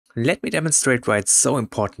Let me demonstrate why it's so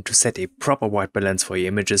important to set a proper white balance for your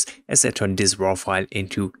images as I turn this raw file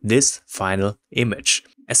into this final image.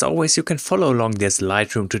 As always, you can follow along this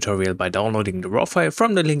Lightroom tutorial by downloading the raw file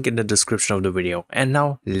from the link in the description of the video. And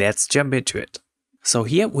now let's jump into it. So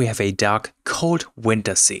here we have a dark, cold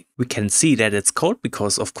winter scene. We can see that it's cold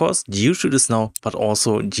because, of course, due to the snow, but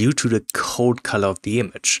also due to the cold color of the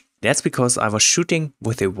image. That's because I was shooting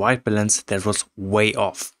with a white balance that was way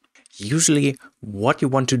off. Usually what you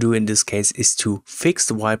want to do in this case is to fix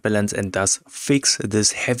the white balance and thus fix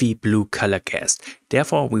this heavy blue color cast.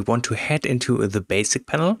 Therefore we want to head into the basic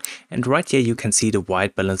panel, and right here you can see the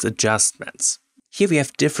white balance adjustments. Here we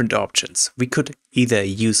have different options. We could either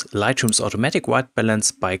use Lightroom's automatic white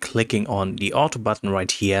balance by clicking on the auto button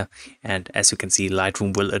right here, and as you can see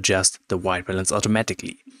Lightroom will adjust the white balance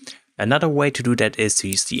automatically. Another way to do that is to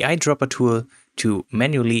use the eyedropper tool to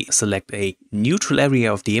manually select a neutral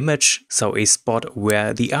area of the image, so a spot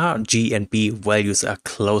where the R, G and B values are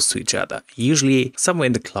close to each other. Usually somewhere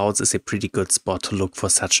in the clouds is a pretty good spot to look for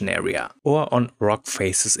such an area, or on rock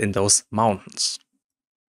faces in those mountains.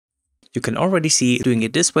 You can already see doing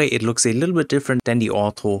it this way it looks a little bit different than the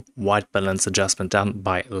auto white balance adjustment done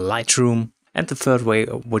by Lightroom. And the third way,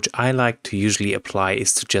 which I like to usually apply,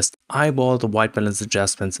 is to just eyeball the white balance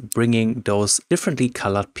adjustments, bringing those differently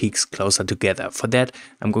colored peaks closer together. For that,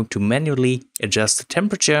 I'm going to manually adjust the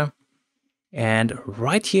temperature. And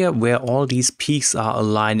right here, where all these peaks are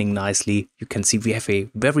aligning nicely, you can see we have a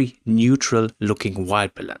very neutral looking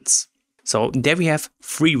white balance. So there we have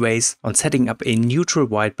 3 ways on setting up a neutral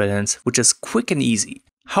white balance, which is quick and easy.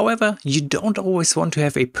 However, you don't always want to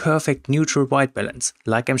have a perfect neutral white balance,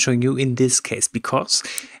 like I'm showing you in this case, because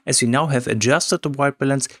as we now have adjusted the white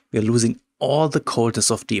balance, we are losing all the coldness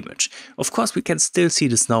of the image. Of course, we can still see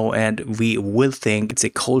the snow and we will think it's a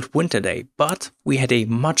cold winter day, but we had a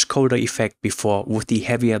much colder effect before with the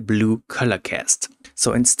heavier blue color cast.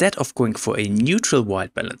 So instead of going for a neutral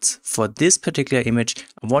white balance, for this particular image,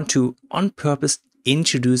 I want to on purpose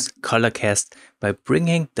introduce color cast by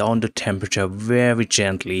bringing down the temperature very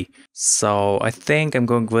gently. So I think I'm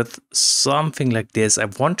going with something like this. I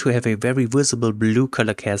want to have a very visible blue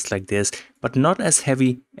color cast like this, but not as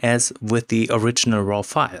heavy as with the original raw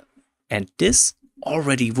file. And this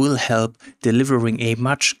already will help delivering a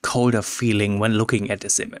much colder feeling when looking at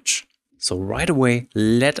this image. So right away,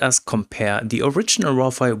 let us compare the original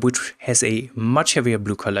raw file, which has a much heavier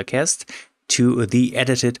blue color cast, to the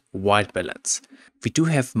edited white balance. We do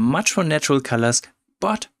have much more natural colors,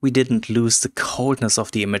 but we didn't lose the coldness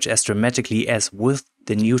of the image as dramatically as with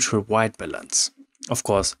the neutral white balance. Of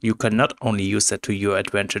course, you can not only use that to your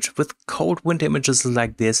advantage with cold winter images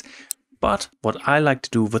like this, but what I like to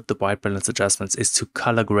do with the white balance adjustments is to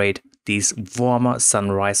color grade these warmer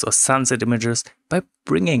sunrise or sunset images by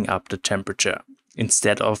bringing up the temperature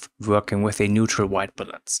instead of working with a neutral white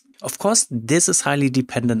balance. Of course, this is highly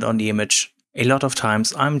dependent on the image. A lot of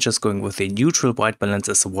times I'm just going with a neutral white balance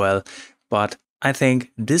as well, but I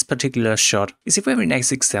think this particular shot is a very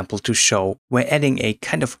nice example to show where adding a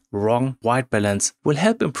kind of wrong white balance will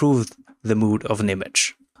help improve the mood of an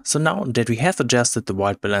image. So now that we have adjusted the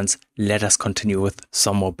white balance, let us continue with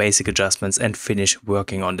some more basic adjustments and finish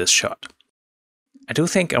working on this shot. I do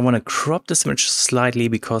think I want to crop this image slightly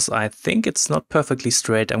because I think it's not perfectly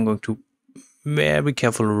straight. I'm going to very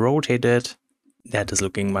carefully rotate it. That is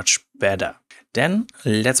looking much better. Then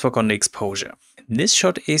let's work on the exposure. This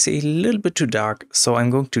shot is a little bit too dark, so I'm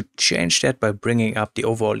going to change that by bringing up the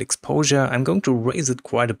overall exposure. I'm going to raise it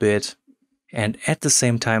quite a bit. And at the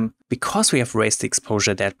same time, because we have raised the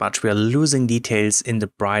exposure that much, we are losing details in the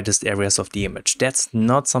brightest areas of the image. That's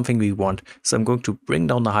not something we want. So I'm going to bring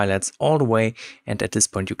down the highlights all the way. And at this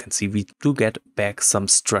point, you can see we do get back some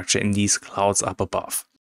structure in these clouds up above.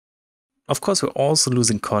 Of course, we're also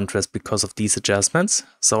losing contrast because of these adjustments.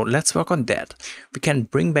 So let's work on that. We can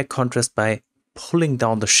bring back contrast by pulling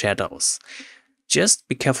down the shadows. Just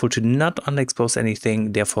be careful to not underexpose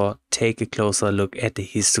anything. Therefore, take a closer look at the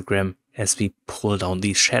histogram as we pull down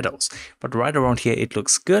these shadows. But right around here, it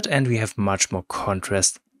looks good and we have much more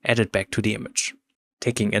contrast added back to the image.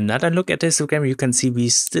 Taking another look at the histogram, you can see we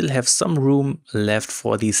still have some room left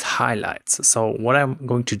for these highlights. So what I'm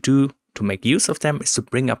going to do to make use of them is to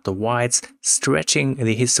bring up the whites, stretching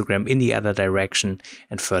the histogram in the other direction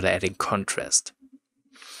and further adding contrast.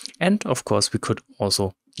 And of course, we could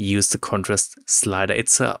also use the contrast slider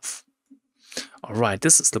itself. Alright,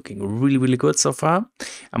 this is looking really good so far.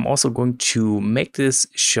 I'm also going to make this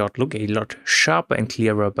shot look a lot sharper and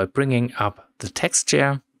clearer by bringing up the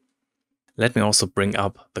texture. Let me also bring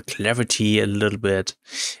up the clarity a little bit.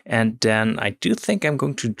 And then I do think I'm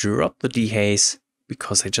going to drop the dehaze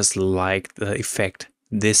because I just like the effect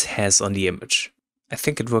this has on the image. I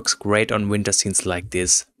think it works great on winter scenes like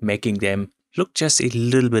this, making them look just a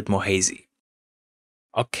little bit more hazy.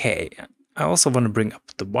 Okay, I also want to bring up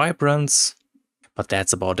the vibrance, but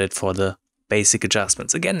that's about it for the basic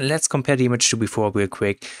adjustments. Again, let's compare the image to before real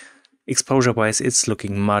quick. Exposure wise, it's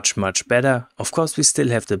looking much better. Of course, we still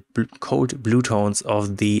have the cold blue tones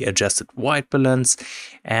of the adjusted white balance,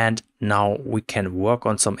 and now we can work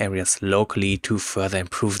on some areas locally to further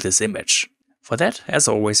improve this image. For that, as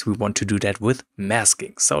always, we want to do that with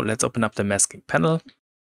masking. So let's open up the masking panel.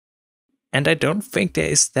 And I don't think there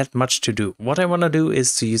is that much to do. What I want to do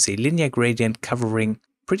is to use a linear gradient covering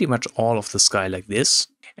pretty much all of the sky like this.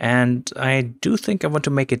 And I do think I want to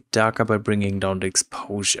make it darker by bringing down the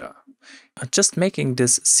exposure. Just making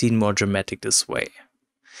this scene more dramatic this way.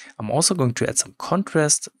 I'm also going to add some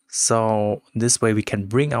contrast, so this way we can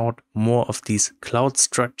bring out more of these cloud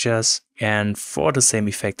structures. And for the same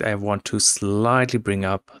effect, I want to slightly bring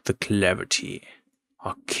up the clarity.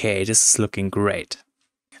 Okay, this is looking great.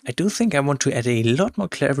 I do think I want to add a lot more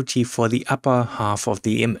clarity for the upper half of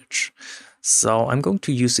the image. So I'm going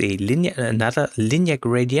to use another linear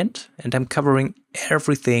gradient, and I'm covering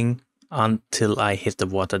everything until I hit the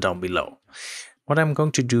water down below. What I'm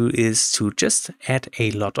going to do is to just add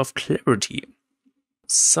a lot of clarity.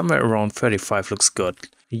 Somewhere around 35 looks good.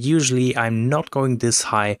 Usually I'm not going this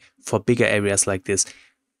high for bigger areas like this,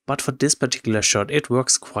 but for this particular shot it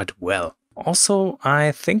works quite well. Also,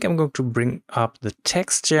 I think I'm going to bring up the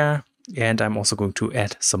texture, and I'm also going to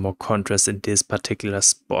add some more contrast in this particular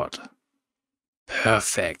spot.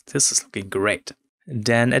 Perfect, this is looking great.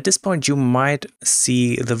 Then at this point you might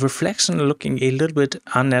see the reflection looking a little bit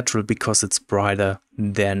unnatural because it's brighter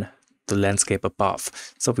than the landscape above.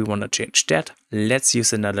 So we want to change that. Let's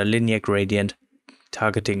use another linear gradient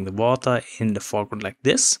targeting the water in the foreground like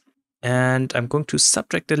this. And I'm going to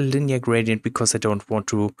subtract the linear gradient because I don't want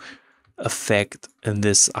to affect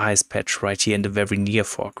this ice patch right here in the very near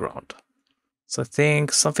foreground. So I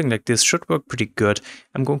think something like this should work pretty good.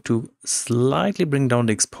 I'm going to slightly bring down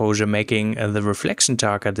the exposure, making the reflection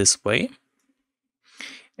darker this way.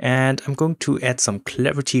 And I'm going to add some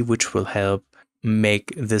clarity, which will help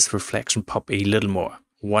make this reflection pop a little more.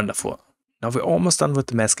 Wonderful. Now we're almost done with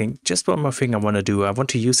the masking. Just one more thing I want to do. I want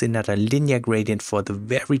to use another linear gradient for the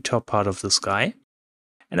very top part of the sky.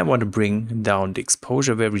 And I want to bring down the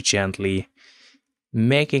exposure very gently,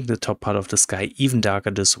 making the top part of the sky even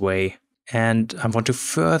darker this way. And I want to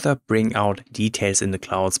further bring out details in the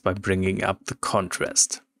clouds by bringing up the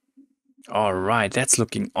contrast. Alright, that's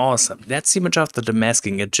looking awesome. That's the image after the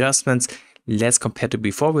masking adjustments. Let's compare to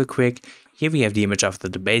before real quick. Here we have the image after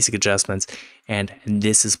the basic adjustments, and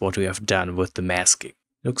this is what we have done with the masking.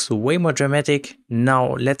 Looks way more dramatic.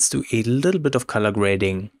 Now let's do a little bit of color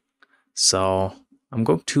grading. So I'm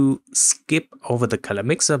going to skip over the color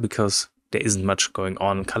mixer because there isn't much going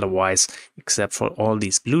on color-wise except for all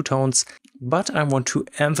these blue tones. But I want to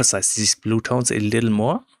emphasize these blue tones a little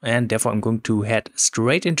more, and therefore I'm going to head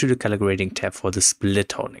straight into the color grading tab for the split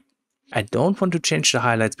toning. I don't want to change the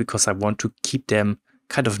highlights because I want to keep them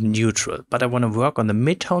kind of neutral, but I want to work on the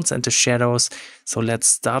midtones and the shadows. So let's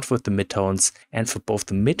start with the midtones, and for both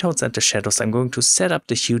the midtones and the shadows I'm going to set up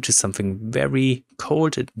the hue to something very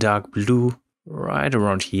cold dark blue right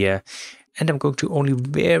around here. And I'm going to only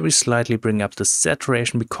very slightly bring up the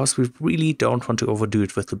saturation because we really don't want to overdo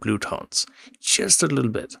it with the blue tones. Just a little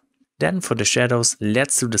bit. Then for the shadows,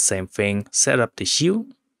 let's do the same thing. Set up the hue.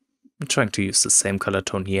 I'm trying to use the same color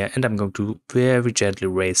tone here, and I'm going to very gently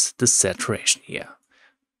raise the saturation here.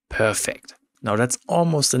 Perfect. Now that's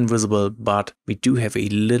almost invisible, but we do have a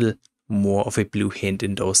little more of a blue hint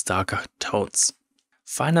in those darker tones.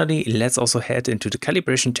 Finally, let's also head into the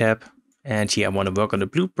calibration tab. And here I want to work on the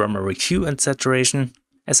blue primary hue and saturation,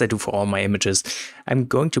 as I do for all my images. I'm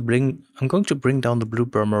going to bring down the blue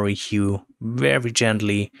primary hue very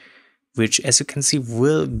gently, which, as you can see,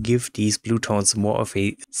 will give these blue tones more of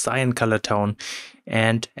a cyan color tone.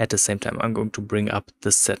 And at the same time, I'm going to bring up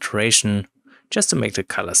the saturation just to make the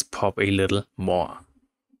colors pop a little more.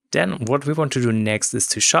 Then what we want to do next is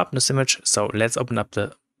to sharpen this image. So let's open up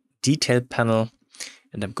the detail panel,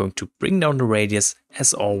 and I'm going to bring down the radius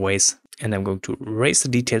as always. And I'm going to raise the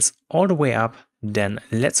details all the way up. Then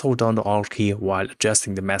let's hold down the Alt key while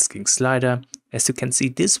adjusting the masking slider. As you can see,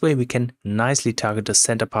 this way we can nicely target the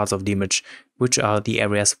center parts of the image, which are the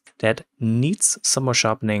areas that needs some more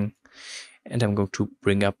sharpening. And I'm going to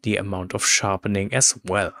bring up the amount of sharpening as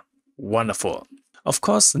well. Wonderful. Of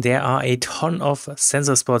course, there are a ton of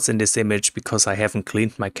sensor spots in this image because I haven't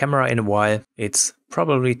cleaned my camera in a while. It's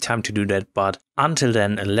probably time to do that, but until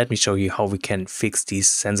then, let me show you how we can fix these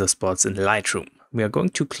sensor spots in Lightroom. we are going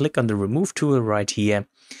to click on the remove tool right here,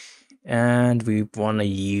 and we want to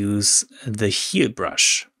use the heal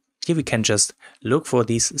brush. Here we can just look for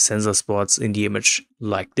these sensor spots in the image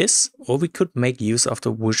like this, or we could make use of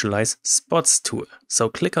the visualize spots tool. So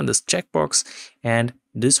click on this checkbox, and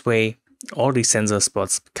this way all these sensor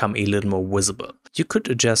spots become a little more visible. You could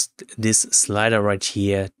adjust this slider right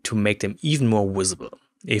here to make them even more visible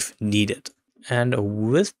if needed. And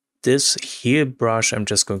with this heal brush, I'm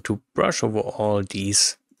just going to brush over all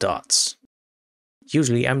these dots.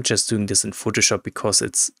 Usually I'm just doing this in Photoshop because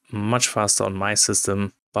it's much faster on my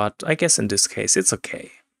system, but I guess in this case it's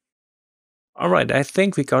okay. Alright, I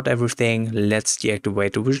think we got everything. Let's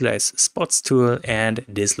deactivate the visualize spots tool, and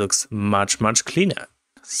this looks much cleaner.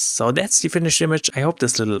 So that's the finished image. I hope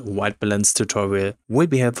this little white balance tutorial will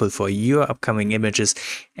be helpful for your upcoming images,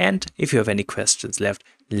 and if you have any questions left,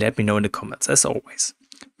 let me know in the comments as always.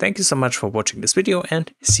 Thank you so much for watching this video,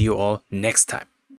 and see you all next time.